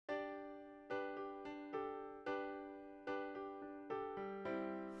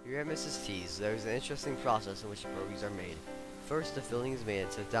Here at Mrs. T's, there is an interesting process in which pierogies are made. First, the filling is made and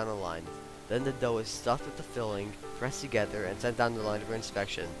sent down the line. Then the dough is stuffed with the filling, pressed together, and sent down the line for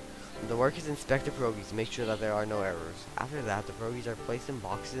inspection. The workers inspect the pierogies to make sure that there are no errors. After that, the pierogies are placed in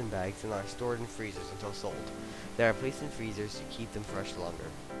boxes and bags and are stored in freezers until sold. They are placed in freezers to keep them fresh longer.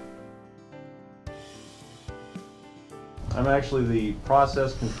 I'm actually the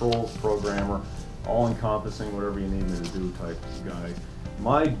process controls programmer, all-encompassing, whatever you need me to do type guy.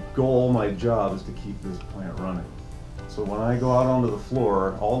 My goal, my job is to keep this plant running. So when I go out onto the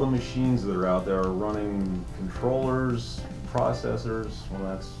floor, all the machines that are out there are running controllers, processors. Well,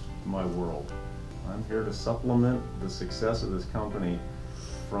 that's my world. I'm here to supplement the success of this company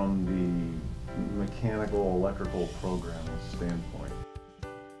from the mechanical, electrical programming standpoint.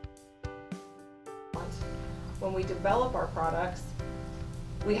 When we develop our products,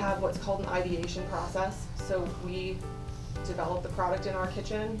 we have what's called an ideation process. So we develop the product in our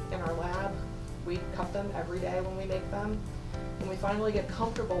kitchen, in our lab. We cut them every day when we make them. When we finally get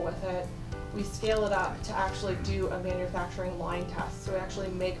comfortable with it, we scale it up to actually do a manufacturing line test. So we actually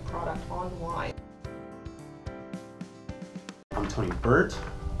make product on the line. I'm Tony Burt.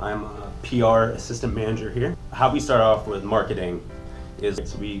 I'm a PR assistant manager here. How we start off with marketing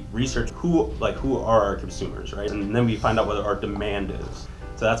is we research who are our consumers, right? And then we find out what our demand is.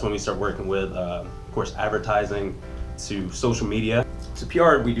 So that's when we start working with, of course, advertising to social media. So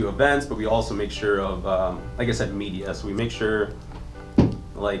PR, we do events, but we also make sure of, like I said, media. So we make sure,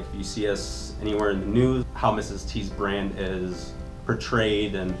 like, if you see us anywhere in the news, how Mrs. T's brand is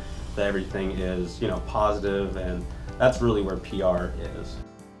portrayed and that everything is, positive, and that's really where PR is.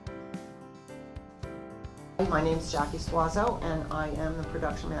 My name is Jackie Suazo, and I am the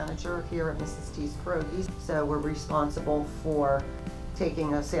production manager here at Mrs. T's Pierogies. So we're responsible for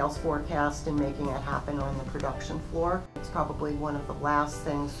taking a sales forecast and making it happen on the production floor. It's probably one of the last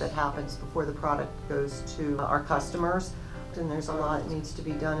things that happens before the product goes to our customers, and there's a lot that needs to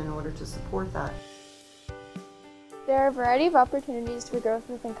be done in order to support that. There are a variety of opportunities for growth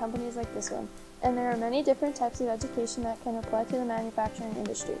within companies like this one, and there are many different types of education that can apply to the manufacturing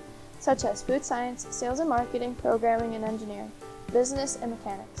industry, such as food science, sales and marketing, programming and engineering, business, and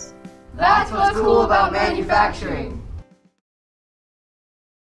mechanics. That's what's cool about manufacturing!